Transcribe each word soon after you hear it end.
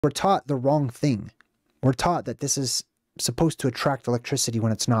We're taught the wrong thing. We're taught that this is supposed to attract electricity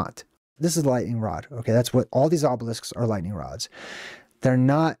when it's not. This is a lightning rod. Okay, that's what all these obelisks are, lightning rods. They're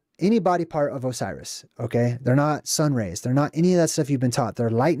not any body part of Osiris. Okay, they're not sun rays. They're not any of that stuff you've been taught.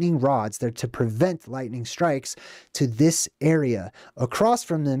 They're lightning rods. They're to prevent lightning strikes to this area. Across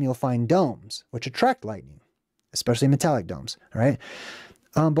from them, you'll find domes, which attract lightning, especially metallic domes. All right.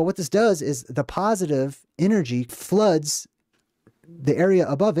 But what this does is the positive energy floods the area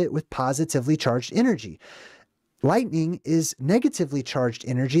above it with positively charged energy. Lightning is negatively charged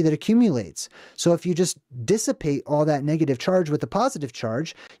energy that accumulates. So if you just dissipate all that negative charge with the positive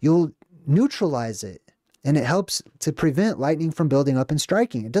charge, you'll neutralize it. And it helps to prevent lightning from building up and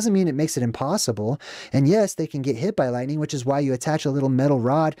striking. It doesn't mean it makes it impossible. And yes, they can get hit by lightning, which is why you attach a little metal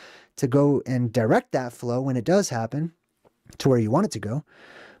rod to go and direct that flow when it does happen to where you want it to go.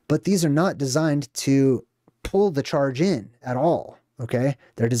 But these are not designed to pull the charge in at all. Okay,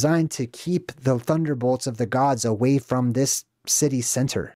 they're designed to keep the thunderbolts of the gods away from this city center.